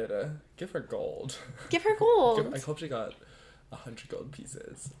 Good. Give her gold. Give her gold. I hope she got 100 gold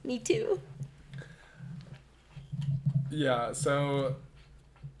pieces. Me too. Yeah, so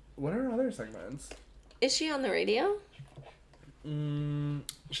what are other segments? Is she on the radio?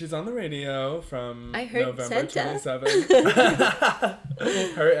 She's on the radio from November Santa.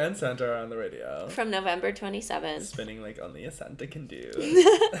 27th. Her and Santa are on the radio. From November 27th. Spinning like only a Santa can do.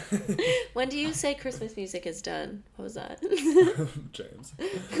 When do you say Christmas music is done? What was that? James.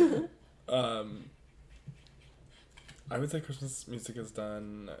 I would say Christmas music is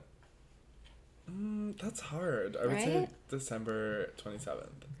done. That's hard. I would say December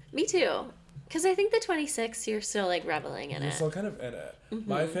 27th. Me too. Because I think the 26th, you're still, like, reveling in it. You're still kind of in it. Mm-hmm.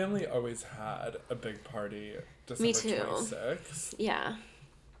 My family always had a big party December 26th. Yeah.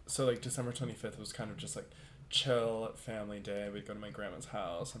 So, like, December 25th was kind of just, like, chill family day. We'd go to my grandma's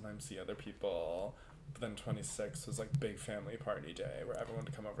house, sometimes see other people. But then 26th was, like, big family party day where everyone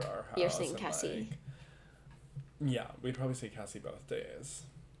would come over to our house. You're seeing Cassie. Like, yeah, we'd probably see Cassie both days.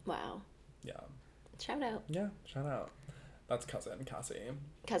 Wow. Yeah. Shout out. Yeah, shout out. That's cousin Cassie.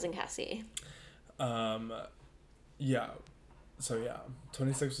 Cousin Cassie. Yeah. So, yeah.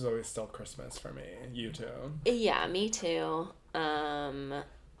 26 was always still Christmas for me. You too? Yeah, me too. And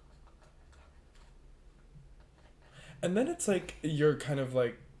then it's like, you're kind of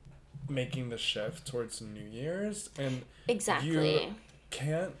like making the shift towards New Year's. And exactly. You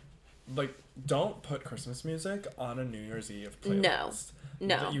can't, like, don't put Christmas music on a New Year's Eve playlist.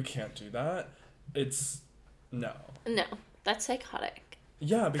 No. You can't do that. No. No. That's psychotic.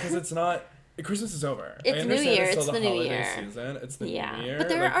 Yeah, because it's not... Christmas is over. It's New Year. It's the New Year. Season. It's the New Year. But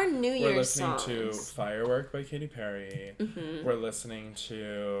there are New Year We're songs. listening to Firework by Katy Perry. Mm-hmm. We're listening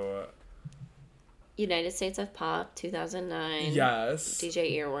to... United States of Pop, 2009. Yes.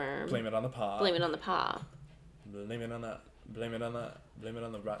 DJ Earworm. Blame It on the Pop. Blame It on the Pop. Blame it on that. Blame it on that. Blame it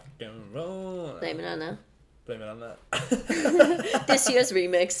on the rock and roll. Blame it on the... Blame it on that. This year's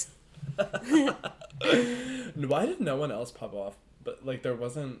remix. Why did no one else pop off? But, like, there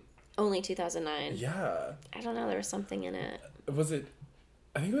wasn't... Only 2009. Yeah. I don't know. There was something in it. Was it...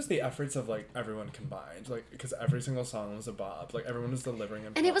 I think it was the efforts of, like, everyone combined. Like, because every single song was a bop. Like, everyone was delivering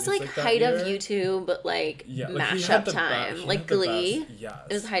in And it was, like, height of YouTube, like, mashup time. Like, Glee. Yes.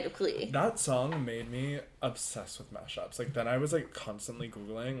 It was the height of Glee. That song made me obsessed with mashups. Like, then I was, like, constantly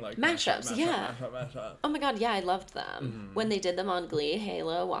Googling, like... Mashups, yeah. Mashup. Oh, my God, yeah, I loved them. Mm-hmm. When they did them on Glee,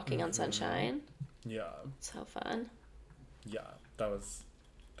 Halo, Walking on Sunshine. Yeah. So fun. Yeah, that was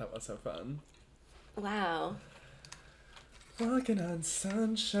so fun. Wow. Walking on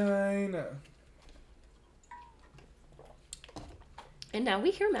sunshine. And now we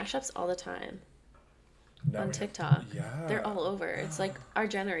hear mashups all the time. On TikTok. Yeah. They're all over. It's like our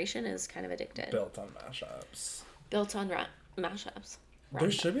generation is kind of addicted. Built on mashups. Built on mashups. There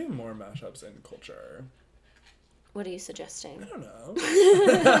should be more mashups in culture. What are you suggesting? I don't know.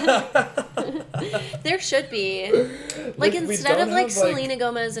 There should be. Like instead of like Selena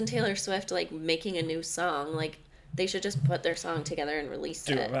Gomez and Taylor Swift like making a new song, like they should just put their song together and release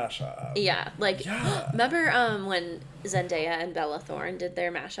it. Do a mashup. Yeah. Like remember when Zendaya and Bella Thorne did their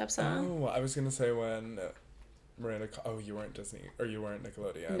mashup song? Oh, I was gonna say when Miranda... Oh, you weren't Disney. Or you weren't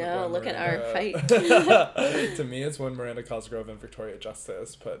Nickelodeon. No, look at our fight. To me, it's when Miranda Cosgrove and Victoria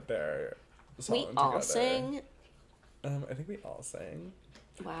Justice put their song together. We all sang? I think we all sang.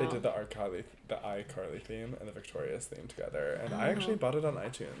 Wow. They did the iCarly theme and the Victorious theme together, and I actually bought it on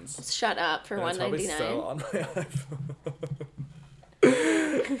iTunes. Shut up for $1.99. It's probably still on my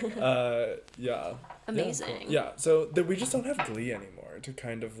iPhone. Yeah. Amazing. Yeah, so we just don't have Glee anymore to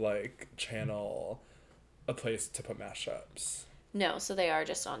kind of like channel a place to put mashups. No, so they are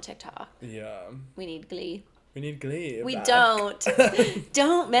just on TikTok. Yeah. We need Glee. We need Glee. We back. don't.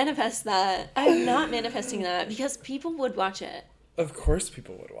 Don't manifest that. I'm not manifesting that because people would watch it. Of course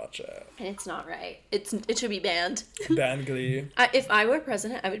people would watch it. And it's not right. It should be banned. Ban Glee. If I were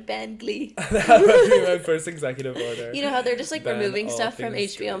president, I would ban Glee. That would be my first executive order. You know how they're just like Ban removing all stuff from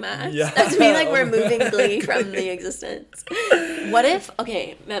things HBO Glee. Max? Yeah. That's me like removing Glee from the existence. What if,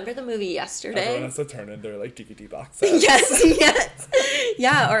 okay, remember the movie Yesterday? Everyone has to turn in their like DVD box sets. Yes.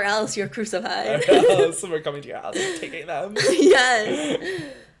 Yeah, or else you're crucified. So we're coming to your house and taking them. Yes.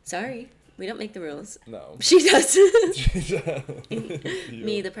 Sorry, we don't make the rules. No. She does. You.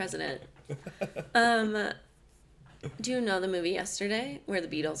 Me, the president. Do you know the movie Yesterday where the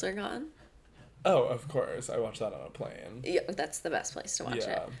Beatles are gone? Oh, of course. I watched that on a plane. Yeah, that's the best place to watch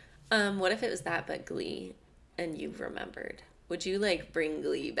Yeah. it. What if it was that but Glee and you remembered? Would you like bring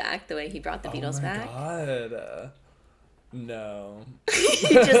Glee back the way he brought the Beatles back? Oh my god. No.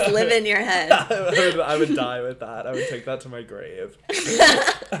 You just live in your head. I would die with that. I would take that to my grave.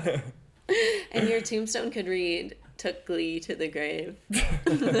 And your tombstone could read, "Took Glee to the grave."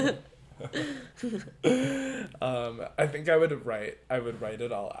 I think I would write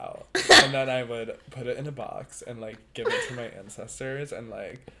it all out. And then I would put it in a box and like give it to my ancestors, and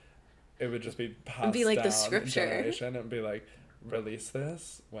like it would just be passed It'd be like down the scripture. generation, and be like, release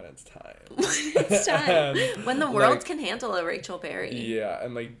this when it's time. It's time. And, When the world like, can handle a Rachel Berry. yeah,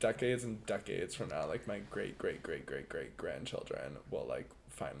 and like decades and decades from now, like my great great great great great grandchildren will like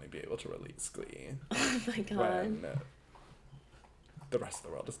finally be able to release Glee Oh my god. when the rest of the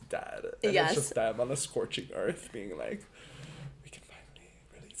world is dead. And Yes. it's just them on a scorching earth being like, we can finally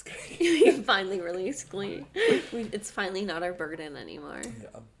release Glee. We finally released Glee. It's finally not our burden anymore.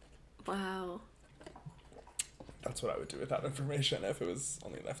 Yeah. Wow. That's what I would do with that information if it was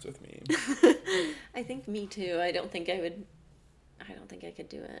only left with me. I think me too. I don't think I could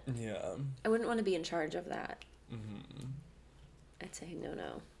do it. Yeah. I wouldn't want to be in charge of that. Mm-hmm. I'd say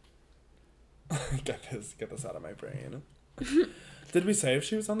no. Get this out of my brain. Did we say if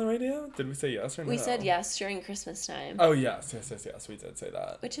she was on the radio? Did we say yes or no? We said yes during Christmas time. Oh, yes. We did say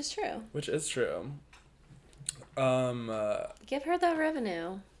that. Which is true. Which is true. Give her the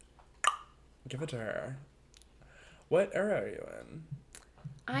revenue. Give it to her. What era are you in?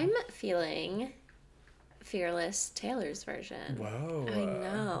 I'm feeling Fearless Taylor's version. Whoa. I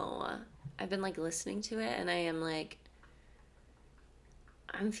know. I've been like listening to it and I am like,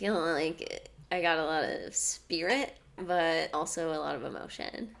 I'm feeling like I got a lot of spirit, but also a lot of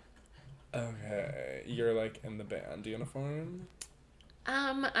emotion. Okay. You're like in the band uniform?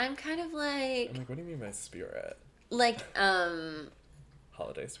 I'm kind of like, I'm like, what do you mean by spirit?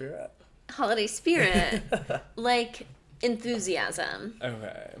 Holiday spirit? Holiday spirit, like enthusiasm.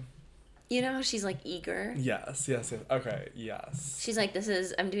 Okay. You know how she's like eager? Yes. Okay, yes. She's like,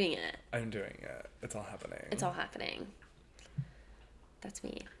 I'm doing it. I'm doing it. It's all happening. It's all happening. That's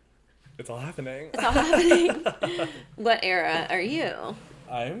me. It's all happening. It's all happening. What era are you?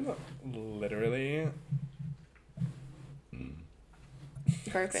 I'm literally...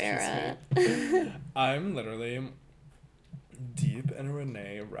 Burp era. I'm literally deep in a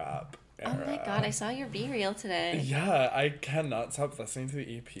Renee rap era. Oh my god, I saw your B-reel today. Yeah, I cannot stop listening to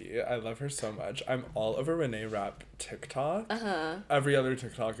the EP. I love her so much. I'm all over Renee Rapp TikTok. Uh-huh. Every other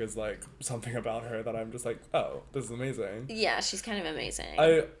TikTok is like something about her that I'm just like, oh, this is amazing. Yeah, she's kind of amazing.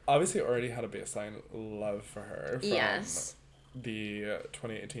 I obviously already had a baseline love for her from Yes. the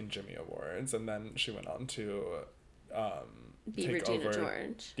 2018 Jimmy Awards, and then she went on to Be take Regina over,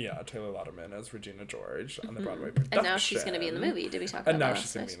 George. Yeah, Taylor Lautner as Regina George on the Broadway production. And now she's going to be in the movie. Did we talk about And now that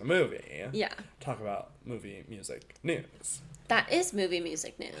she's last going to be night? in the movie. Yeah. Talk about movie music news. That is movie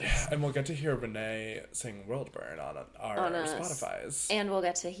music news. And we'll get to hear Renee sing World Burn on our On us. Spotify's. And we'll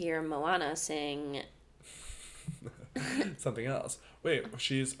get to hear Moana sing... Something else. Wait,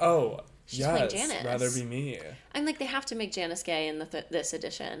 she's She's playing yes, Janice. Rather Be Me. I'm like, they have to make Janice gay in this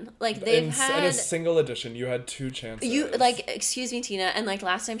edition. Like, In they've a had... single edition, you had 2 chances. You, like, excuse me, Tina, and, like,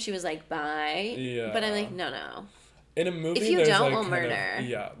 last time she was like, bye. Yeah. But I'm like, no. In a movie, If you there's don't, like we'll kind of- murder.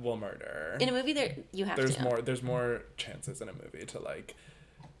 Yeah, we'll murder. In a movie, you have to. There's more chances in a movie to like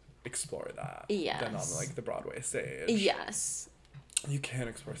explore that than on Yes. like the Broadway stage. Yes. You can't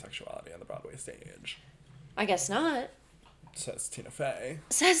explore sexuality on the Broadway stage, I guess not. says Tina Fey.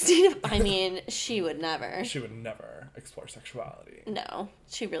 Says Tina. I mean, she would never. She would never explore sexuality. No,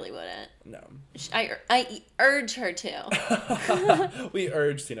 she really wouldn't. No. I urge her to. We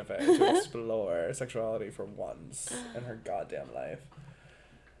urge Tina Fey to explore sexuality for once in her goddamn life.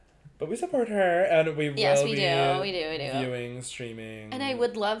 But we support her, and we Yes, will we be do. We do. viewing, streaming. And I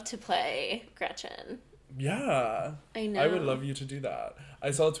would love to play Gretchen. Yeah. I know. I would love you to do that. I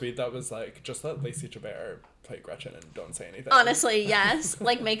saw a tweet that was like, just let Lacey Chabert play Gretchen and don't say anything. Honestly, yes.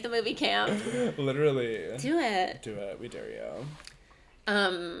 Like, make the movie camp. Literally. Do it. Do it. We dare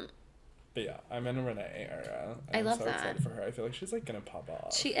you. But yeah, I'm in a Renee era. I love so that. excited for her. I feel like she's like gonna pop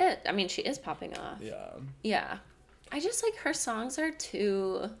off. She is. I mean, she is popping off. Yeah. Yeah. I just like her songs are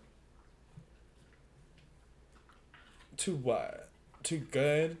too... Too what? Too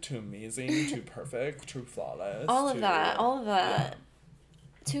good, too amazing, too perfect, too flawless. All of too... that. Yeah.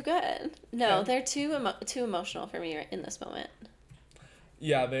 Too good. No, Yeah. they're too emotional for me in this moment.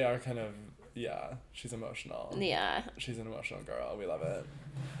 Yeah, they are kind of... Yeah, she's emotional. Yeah. She's an emotional girl. We love it.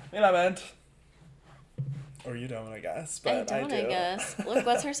 We love it. Or you don't, I guess. But I do. guess. Look,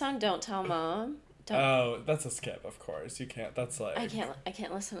 what's her song? Don't Tell Mom. Oh, that's a skip, of course. You can't. That's like... I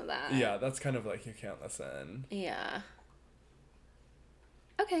can't listen to that. Yeah, that's kind of like you can't listen. Yeah.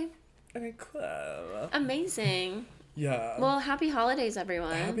 Okay. Okay, cool. Amazing. Yeah. Well, happy holidays,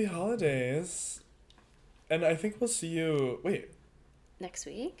 everyone. Happy holidays. And I think we'll see you... Wait. Next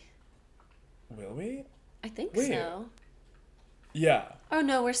week? Will we? I think Wait. so. Yeah. Oh,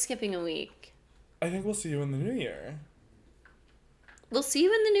 no, we're skipping a week. I think we'll see you in the new year. We'll see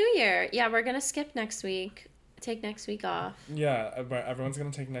you in the new year. Yeah, we're going to skip next week. Take next week off. Yeah, everyone's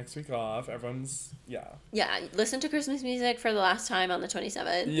going to take next week off. Everyone's... Yeah. Yeah, listen to Christmas music for the last time on the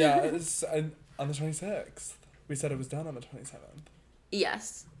 27th. Yeah, it's on the 26th. We said it was done on the 27th.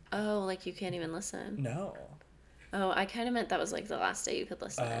 Yes. Oh, like you can't even listen. No. Oh, I kind of meant that was like the last day you could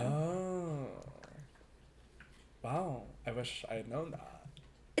listen. Oh. Wow. I wish I had known that.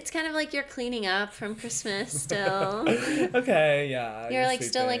 It's kind of like you're cleaning up from Christmas still. Okay, yeah. You're like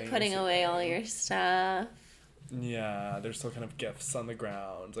still like putting away all your stuff. Yeah, there's still kind of gifts on the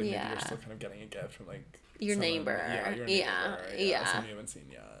ground. Like maybe Yeah. you're still kind of getting a gift from like Your someone- neighbor. Yeah, your Yeah, neighbor. yeah. Someone you haven't seen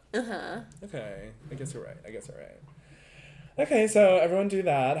yet. Uh-huh. Okay, I guess you're right. Okay, so everyone do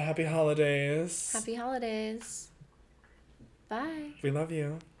that. Happy holidays. Happy holidays. Bye. We love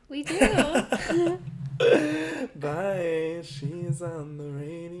you. We do. Bye. She's on the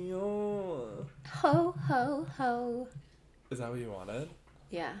radio. Ho, ho, ho. Is that what you wanted?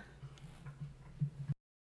 Yeah.